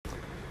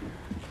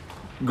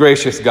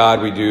Gracious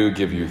God, we do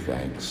give you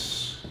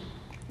thanks.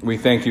 We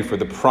thank you for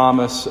the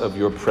promise of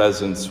your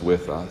presence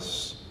with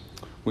us.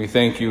 We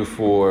thank you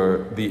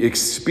for the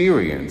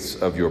experience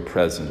of your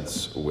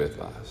presence with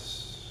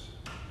us.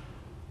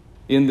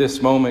 In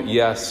this moment,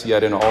 yes,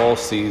 yet in all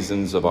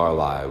seasons of our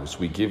lives,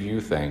 we give you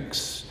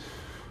thanks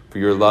for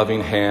your loving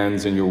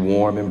hands and your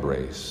warm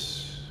embrace.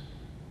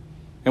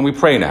 And we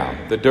pray now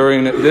that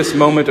during this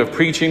moment of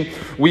preaching,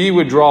 we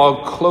would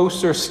draw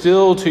closer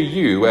still to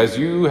you as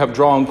you have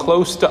drawn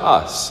close to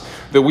us,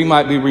 that we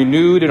might be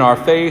renewed in our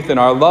faith and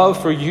our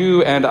love for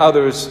you and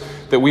others,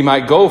 that we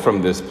might go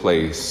from this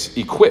place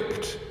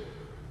equipped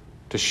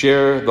to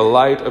share the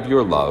light of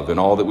your love in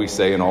all that we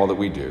say and all that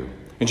we do.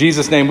 In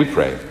Jesus' name we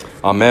pray.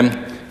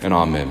 Amen and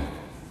amen.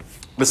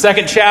 The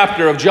second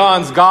chapter of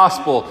John's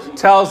Gospel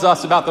tells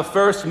us about the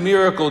first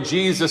miracle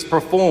Jesus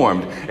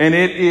performed, and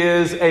it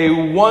is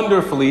a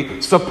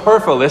wonderfully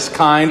superfluous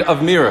kind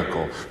of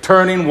miracle,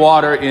 turning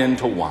water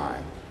into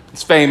wine.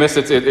 It's famous.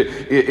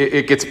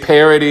 It gets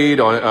parodied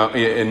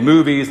in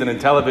movies and in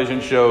television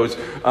shows.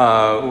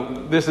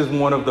 This is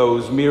one of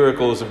those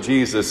miracles of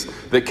Jesus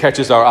that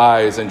catches our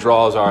eyes and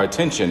draws our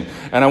attention.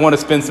 And I want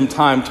to spend some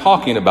time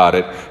talking about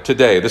it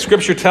today. The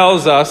scripture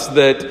tells us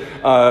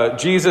that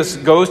Jesus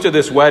goes to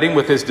this wedding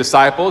with his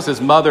disciples. His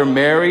mother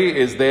Mary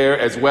is there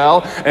as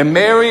well. And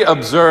Mary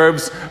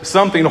observes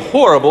something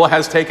horrible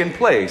has taken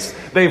place.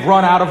 They've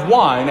run out of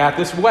wine at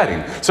this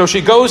wedding. So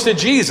she goes to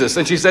Jesus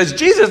and she says,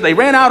 "Jesus, they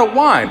ran out of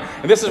wine."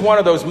 And this is one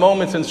of those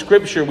moments in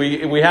Scripture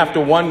we have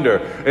to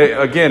wonder,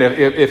 again,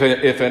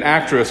 if an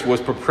actress was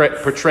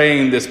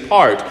portraying this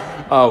part,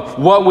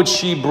 what would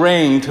she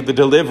bring to the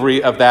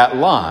delivery of that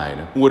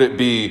line? Would it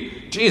be,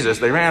 "Jesus,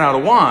 they ran out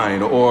of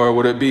wine"? Or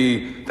would it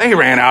be, "They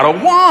ran out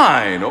of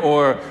wine"?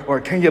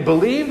 Or "Can you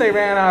believe they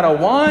ran out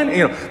of wine?"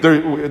 You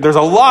know, there's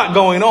a lot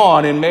going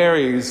on in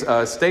Mary's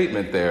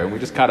statement there. And we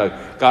just kind of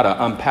got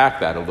to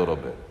unpack that a little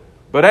bit.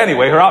 But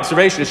anyway, her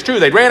observation is true.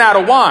 They ran out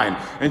of wine.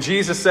 And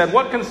Jesus said,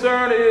 "What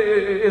concern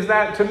is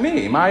that to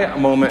me? My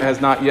moment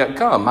has not yet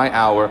come. My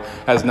hour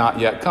has not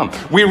yet come."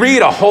 We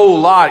read a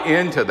whole lot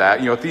into that.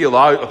 You know,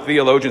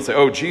 theologians say,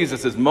 "Oh,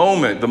 Jesus'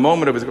 moment, the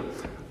moment of his..."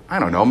 I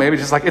don't know, maybe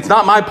just like, "It's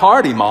not my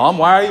party, Mom.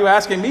 Why are you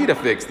asking me to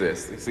fix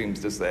this?" He seems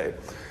to say.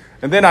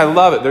 And then I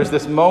love it. There's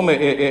this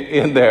moment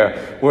in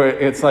there where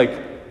it's like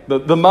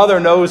the mother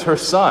knows her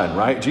son,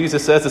 right?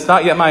 Jesus says, "It's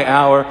not yet my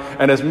hour."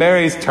 And as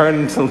Mary's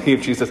turning to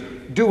leave, she says,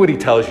 "Do what he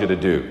tells you to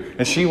do."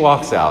 And she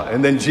walks out,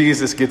 and then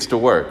Jesus gets to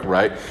work,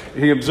 right?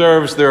 He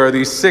observes there are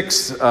these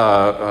 6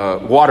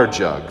 water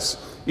jugs,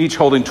 each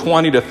holding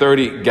 20 to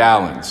 30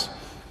 gallons.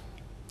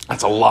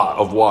 That's a lot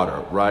of water,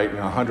 right?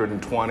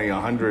 120,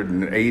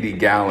 180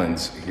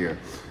 gallons here.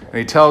 And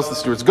he tells the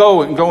stewards,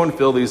 go and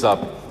fill these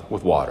up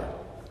with water.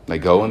 They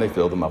go and they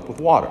fill them up with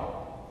water.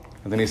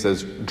 And then he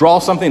says, "Draw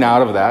something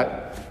out of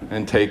that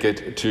and take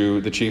it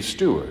to the chief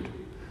steward."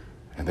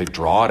 And they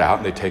draw it out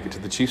and they take it to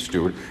the chief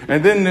steward.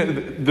 And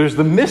then there's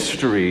the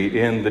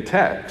mystery in the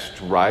text,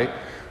 right?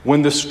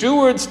 When the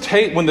steward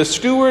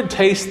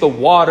tastes the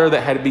water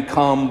that had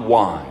become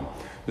wine,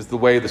 is the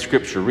way the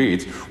scripture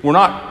reads.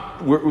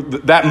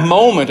 That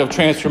moment of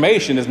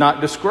transformation is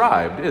not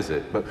described, is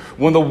it? But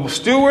when the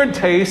steward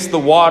tastes the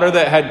water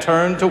that had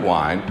turned to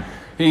wine,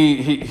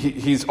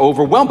 he's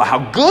overwhelmed by how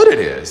good it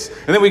is.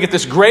 And then we get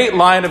this great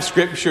line of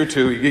scripture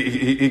too.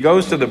 He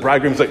goes to the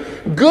bridegroom and he's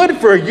like, "Good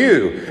for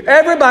you.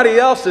 Everybody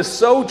else is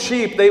so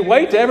cheap. They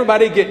wait till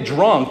everybody get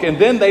drunk and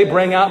then they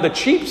bring out the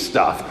cheap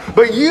stuff.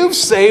 But you've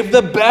saved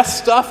the best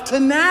stuff to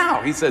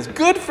now." He says,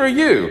 "Good for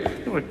you."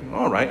 You're like,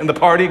 all right. And the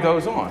party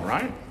goes on,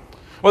 right?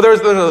 Well,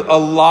 there's a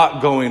lot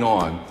going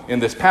on in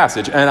this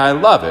passage, and I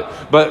love it.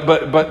 But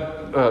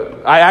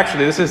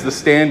this is the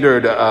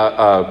standard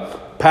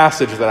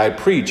passage that I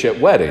preach at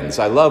weddings.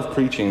 I love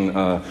preaching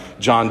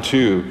John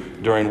 2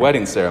 during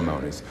wedding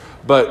ceremonies.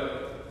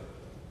 But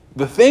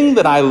the thing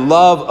that I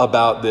love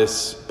about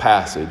this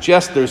passage,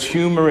 yes, there's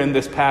humor in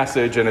this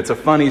passage, and it's a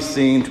funny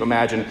scene to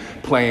imagine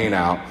playing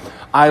out.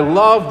 I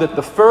love that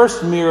the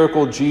first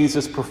miracle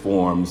Jesus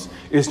performs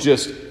is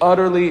just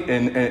utterly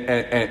and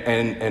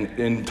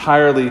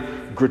entirely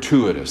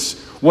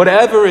gratuitous.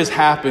 Whatever is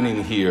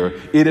happening here,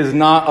 it is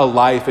not a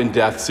life and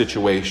death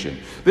situation.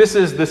 This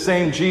is the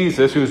same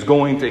Jesus who's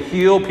going to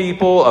heal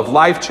people of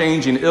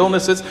life-changing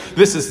illnesses.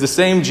 This is the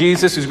same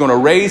Jesus who's going to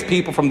raise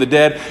people from the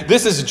dead.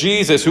 This is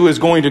Jesus who is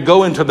going to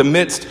go into the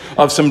midst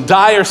of some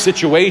dire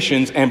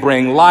situations and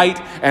bring light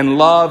and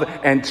love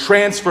and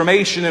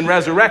transformation and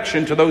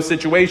resurrection to those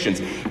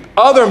situations.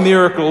 Other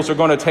miracles are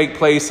going to take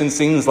place in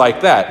scenes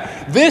like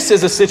that. This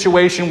is a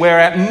situation where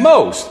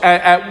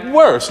at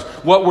worst,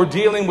 what we're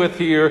dealing with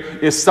here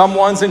is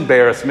someone's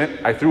embarrassment.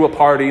 I threw a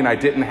party and I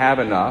didn't have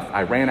enough.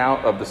 I ran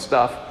out of the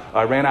stuff.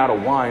 I ran out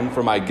of wine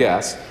for my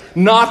guests.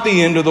 Not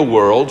the end of the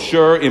world.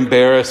 Sure,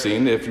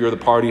 embarrassing if you're the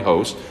party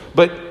host,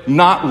 but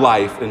not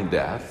life and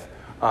death.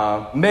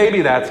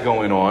 Maybe that's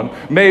going on.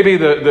 Maybe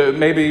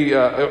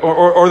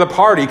the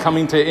party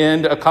coming to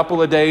end a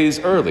couple of days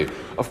early.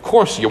 Of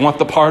course, you want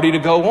the party to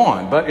go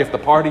on, but if the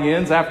party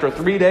ends after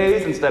 3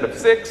 days instead of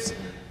 6,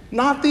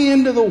 not the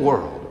end of the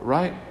world,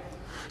 right?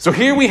 So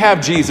here we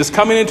have Jesus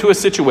coming into a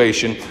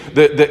situation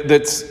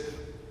that's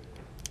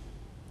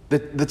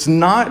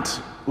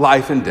not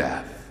life and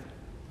death.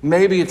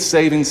 Maybe it's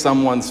saving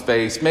someone's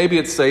face. Maybe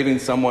it's saving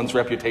someone's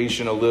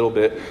reputation, a little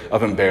bit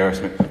of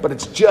embarrassment. But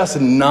it's just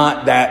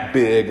not that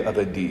big of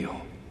a deal.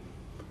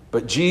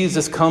 But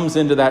Jesus comes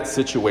into that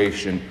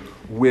situation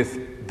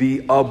with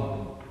the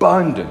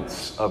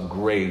abundance of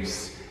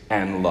grace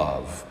and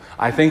love.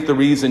 I think the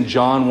reason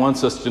John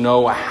wants us to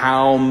know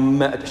how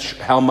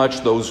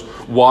much those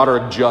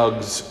water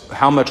jugs,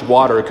 how much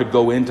water could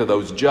go into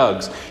those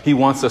jugs, he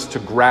wants us to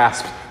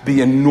grasp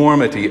the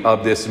enormity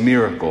of this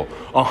miracle.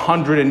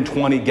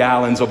 120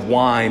 gallons of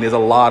wine is a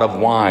lot of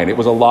wine. It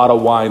was a lot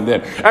of wine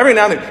then. Every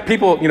now and then,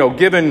 people,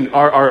 given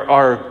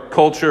our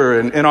culture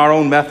and in our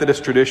own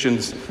Methodist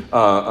traditions,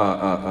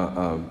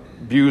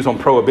 views on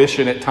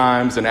prohibition at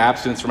times and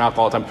abstinence from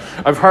alcohol at times.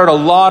 I've heard a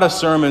lot of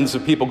sermons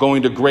of people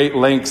going to great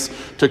lengths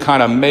to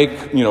kind of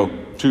make,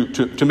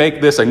 to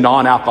make this a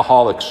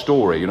non-alcoholic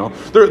story.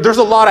 There's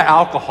a lot of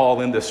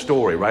alcohol in this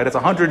story, right? It's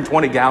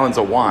 120 gallons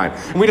of wine.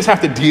 And we just have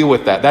to deal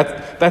with that.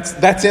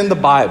 That's in the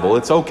Bible.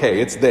 It's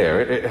okay. It's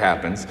there. It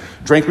happens.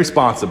 Drink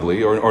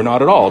responsibly or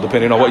not at all,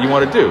 depending on what you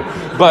want to do.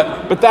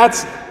 But that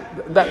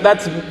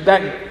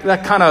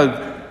kind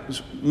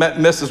of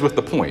messes with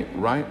the point,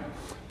 right?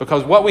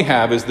 Because what we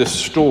have is this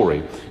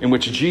story in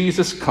which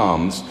Jesus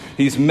comes.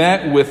 He's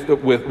met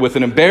with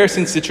an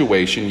embarrassing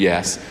situation,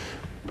 yes,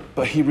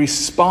 but he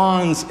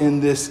responds in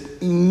this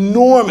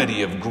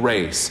enormity of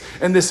grace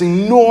and this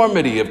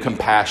enormity of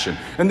compassion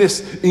and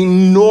this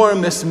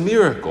enormous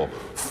miracle.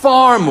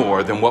 Far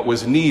more than what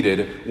was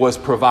needed was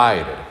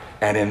provided.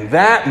 And in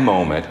that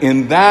moment,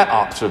 in that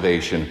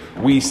observation,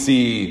 we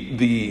see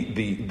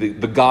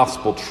the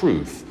gospel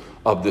truth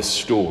of this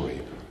story.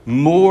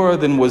 More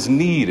than was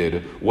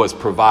needed was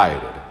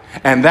provided.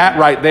 And that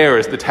right there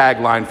is the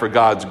tagline for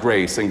God's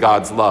grace and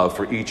God's love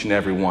for each and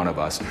every one of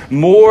us.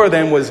 More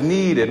than was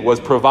needed was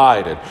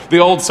provided. The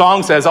old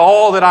song says,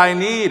 all that I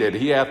needed,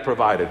 he hath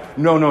provided.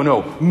 No.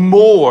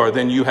 More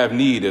than you have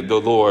needed,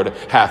 the Lord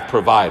hath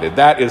provided.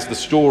 That is the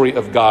story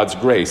of God's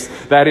grace.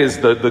 That is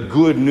the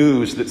good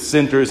news that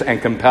centers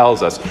and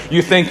compels us.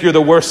 You think you're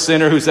the worst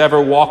sinner who's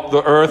ever walked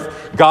the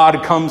earth?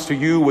 God comes to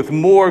you with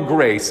more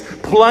grace,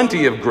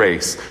 plenty of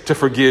grace to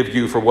forgive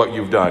you for what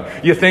you've done.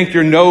 You think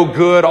you're no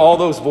good, all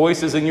those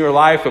voices in your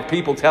life of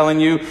people telling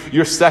you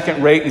you're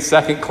second rate and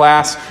second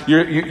class.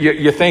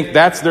 You think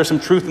there's some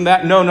truth in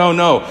that?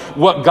 No.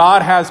 What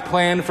God has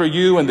planned for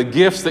you and the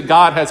gifts that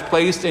God has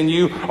placed in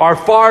you are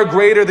far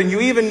greater than you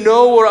even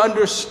know or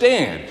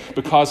understand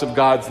because of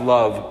God's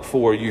love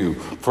for you,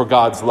 for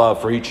God's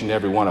love for each and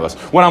every one of us.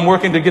 When I'm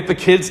working to get the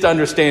kids to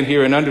understand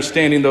here and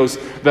understanding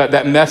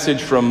that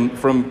message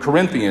from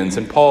Corinthians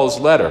and Paul's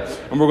letter,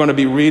 and we're going to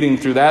be reading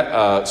through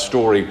that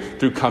story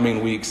through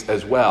coming weeks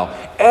as well.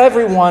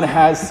 Everyone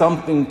has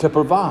something to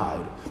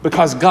provide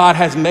because God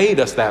has made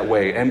us that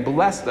way and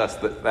blessed us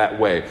that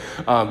way.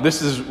 That's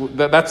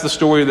the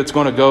story that's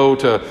going to go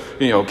to,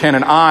 can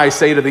an eye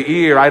say to the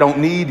ear, I don't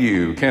need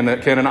you? Can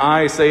an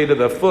eye say to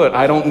the foot,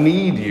 I don't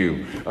need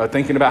you?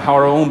 Thinking about how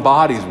our own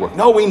bodies work.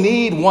 No, we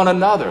need one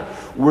another.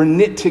 We're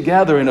knit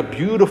together in a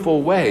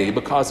beautiful way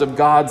because of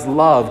God's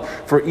love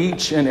for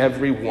each and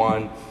every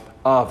one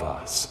of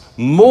us.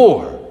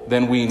 More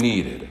than we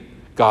needed,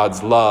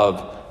 God's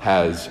love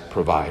has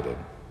provided.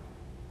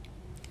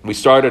 We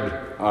started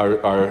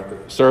our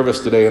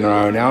service today in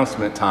our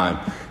announcement time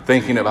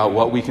thinking about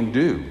what we can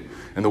do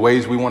and the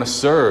ways we want to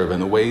serve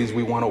and the ways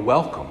we want to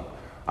welcome.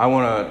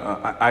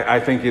 I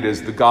think it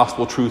is the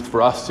gospel truth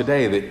for us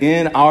today that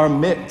in our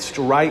midst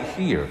right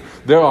here,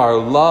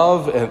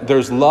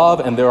 there's love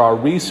and there are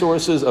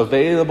resources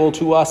available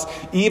to us,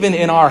 even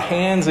in our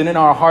hands and in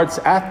our hearts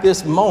at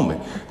this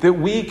moment, that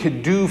we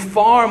could do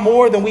far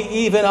more than we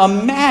even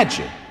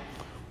imagine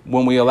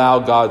when we allow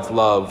God's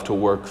love to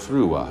work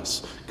through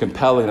us,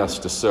 compelling us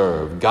to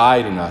serve,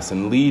 guiding us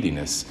and leading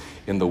us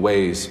in the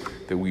ways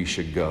that we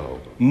should go.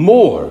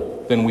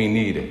 More than we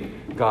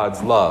needed,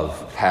 God's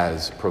love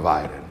has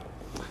provided.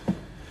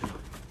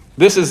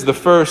 This is the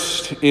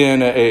first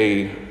in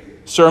a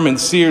sermon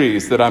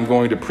series that I'm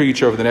going to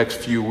preach over the next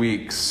few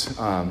weeks.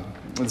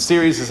 The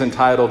series is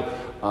entitled,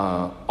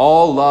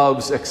 All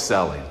Loves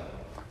Excelling.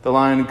 The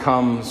line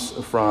comes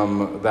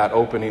from that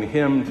opening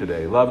hymn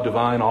today, Love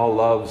Divine, All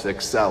Loves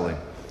Excelling.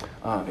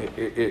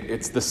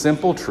 It's the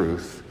simple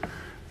truth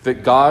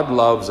that God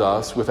loves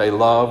us with a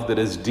love that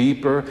is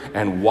deeper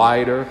and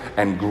wider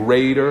and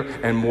greater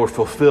and more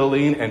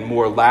fulfilling and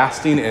more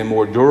lasting and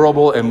more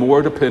durable and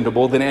more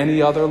dependable than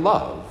any other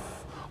love.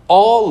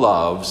 All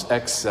loves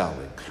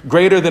excelling.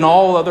 Greater than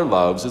all other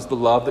loves is the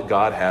love that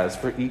God has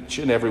for each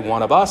and every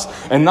one of us.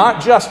 And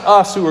not just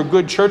us who are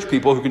good church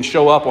people who can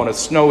show up on a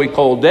snowy,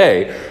 cold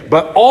day,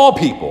 but all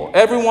people,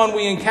 everyone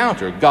we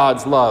encounter,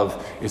 God's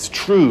love is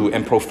true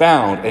and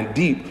profound and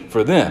deep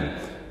for them.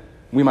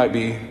 We might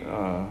be,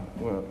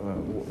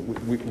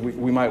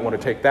 we might want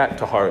to take that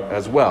to heart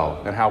as well,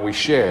 and how we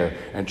share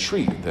and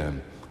treat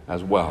them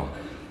as well.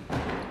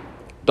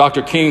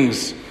 Dr.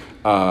 King's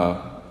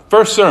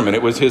first sermon,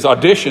 it was his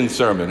audition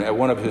sermon at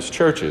one of his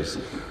churches.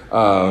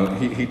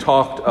 He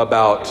talked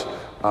about,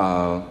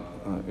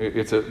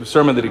 it's a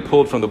sermon that he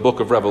pulled from the book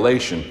of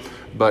Revelation,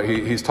 but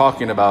he's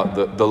talking about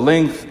the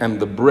length and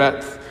the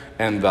breadth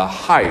and the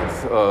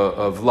height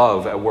of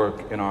love at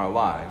work in our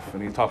life.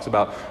 And he talks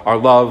about our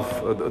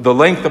love, the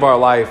length of our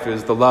life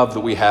is the love that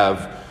we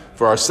have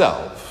for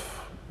ourselves.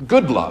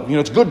 Good love.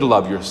 It's good to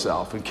love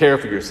yourself and care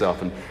for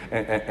yourself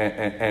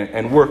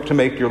and work to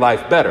make your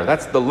life better.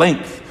 That's the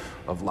length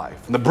of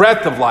life. And the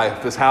breadth of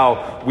life is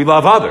how we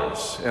love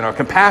others and our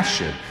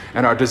compassion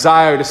and our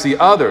desire to see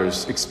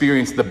others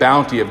experience the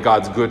bounty of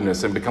God's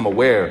goodness and become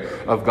aware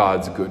of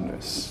God's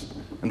goodness.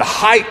 And the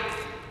height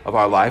of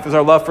our life is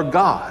our love for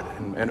God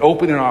and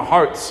opening our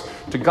hearts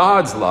to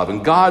God's love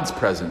and God's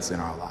presence in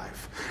our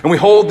life. And we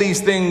hold these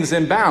things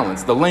in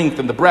balance, the length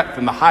and the breadth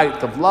and the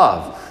height of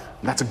love.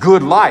 And that's a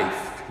good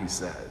life, he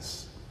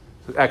says.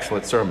 It's an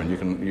excellent sermon.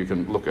 You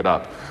can look it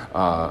up.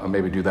 Or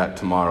maybe do that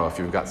tomorrow if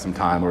you've got some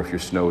time, or if you're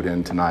snowed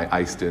in tonight,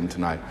 iced in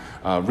tonight.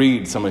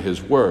 Read some of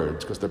his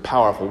words, because they're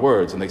powerful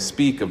words, and they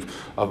speak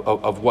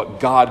of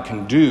what God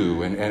can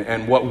do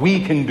and what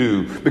we can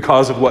do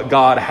because of what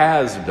God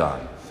has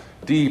done.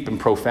 Deep and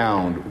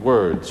profound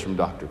words from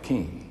Dr.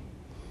 King.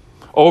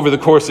 Over the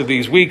course of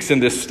these weeks in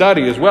this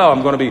study as well,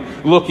 I'm going to be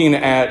looking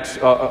at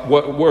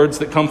what words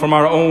that come from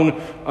our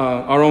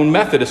own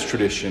Methodist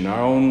tradition,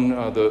 our own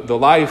the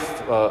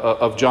life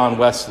of John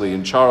Wesley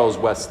and Charles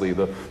Wesley,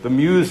 the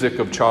music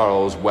of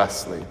Charles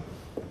Wesley.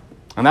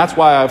 And that's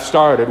why I've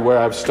started where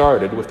I've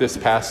started with this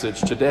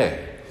passage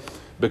today.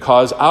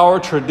 Because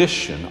our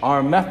tradition,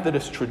 our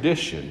Methodist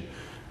tradition,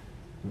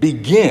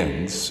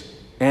 begins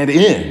and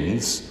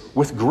ends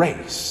with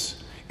grace.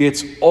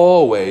 It's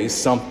always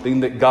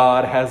something that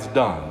God has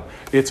done.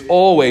 It's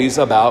always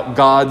about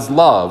God's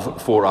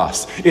love for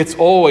us. It's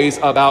always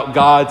about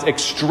God's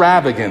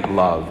extravagant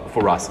love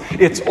for us.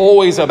 It's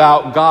always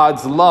about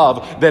God's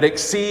love that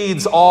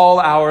exceeds all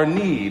our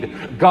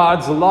need.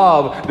 God's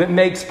love that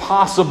makes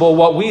possible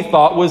what we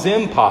thought was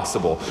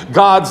impossible.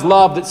 God's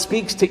love that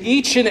speaks to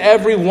each and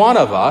every one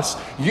of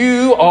us.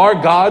 You are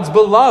God's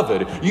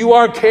beloved. You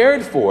are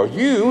cared for.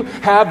 You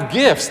have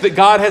gifts that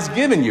God has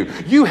given you.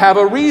 You have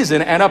a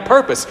reason and a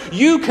purpose.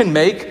 You can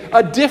make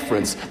a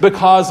difference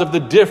because of the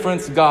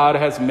difference God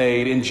has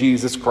made in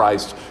Jesus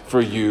Christ for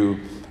you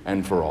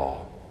and for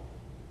all.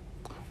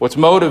 What's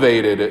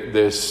motivated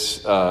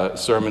this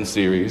sermon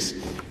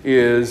series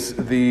is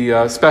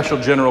the Special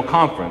General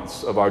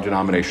Conference of our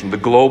denomination, the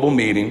global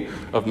meeting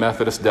of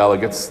Methodist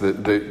delegates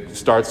that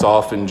starts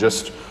off in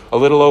just a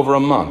little over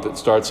a month. It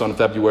starts on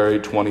February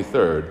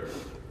 23rd.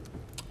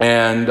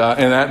 And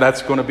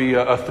that's going to be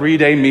a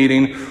 3-day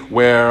meeting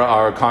where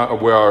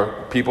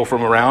our people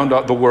from around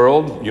the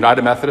world,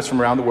 United Methodists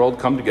from around the world,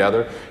 come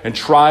together and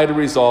try to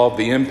resolve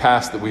the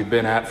impasse that we've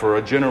been at for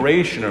a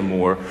generation or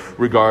more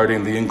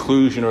regarding the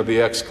inclusion or the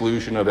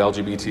exclusion of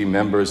LGBT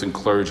members and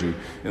clergy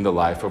in the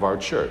life of our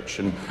church.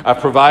 And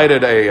I've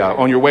provided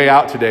on your way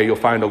out today, you'll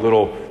find a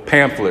little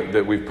pamphlet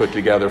that we've put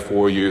together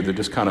for you that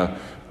just kind of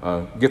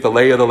get the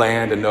lay of the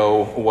land and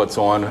know what's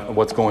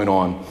going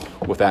on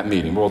with that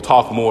meeting. We'll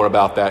talk more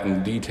about that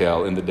in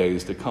detail in the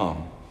days to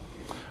come.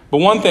 But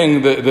one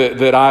thing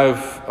that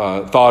I've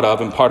thought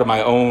of, and part of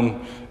my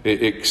own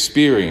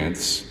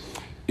experience,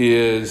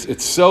 is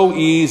it's so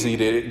easy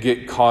to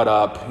get caught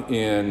up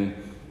in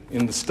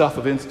the stuff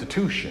of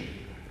institution.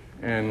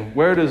 And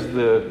where does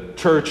the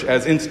church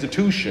as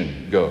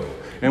institution go?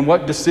 And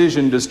what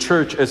decision does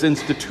church as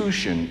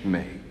institution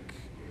make?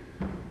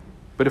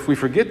 But if we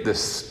forget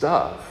this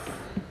stuff,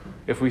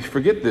 if we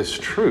forget this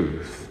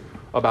truth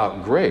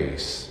about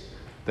grace,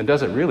 then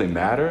does it really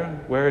matter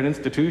where an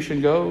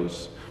institution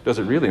goes? Does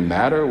it really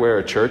matter where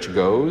a church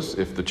goes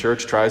if the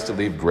church tries to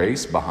leave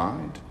grace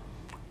behind?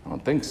 I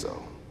don't think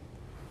so.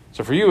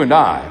 So for you and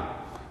I,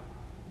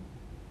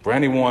 for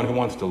anyone who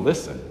wants to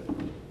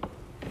listen,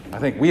 I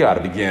think we ought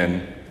to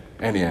begin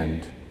and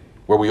end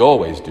where we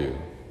always do,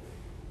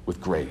 with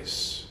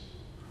grace.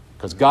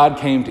 Because God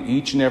came to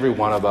each and every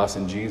one of us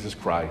in Jesus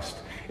Christ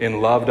and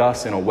loved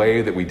us in a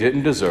way that we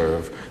didn't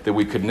deserve, that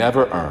we could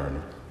never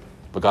earn,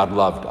 but God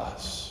loved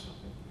us.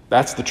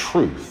 That's the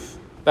truth.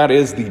 That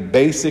is the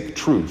basic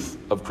truth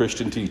of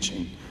Christian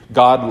teaching.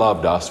 God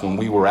loved us when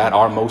we were at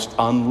our most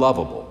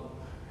unlovable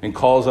and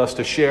calls us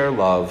to share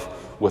love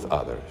with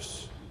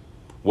others.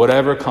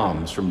 Whatever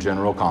comes from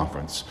General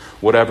Conference,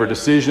 whatever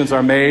decisions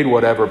are made,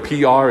 whatever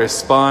PR is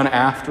spun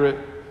after it,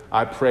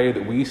 I pray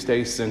that we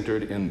stay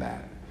centered in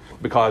that.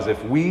 Because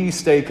if we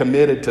stay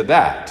committed to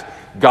that,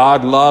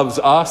 God loves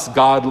us,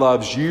 God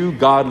loves you,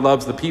 God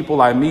loves the people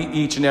I meet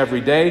each and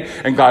every day,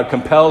 and God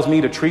compels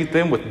me to treat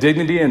them with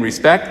dignity and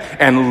respect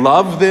and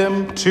love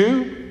them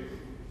too,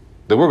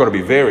 then we're going to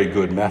be very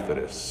good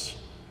Methodists,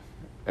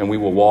 and we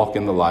will walk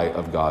in the light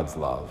of God's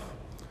love.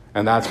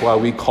 And that's why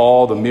we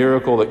call the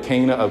miracle at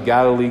Cana of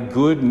Galilee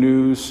good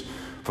news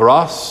for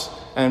us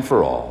and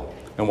for all,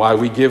 and why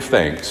we give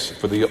thanks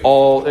for the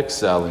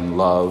all-excelling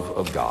love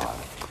of God.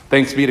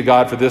 Thanks be to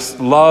God for this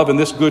love and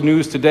this good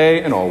news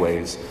today and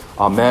always.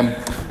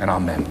 Amen and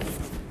amen.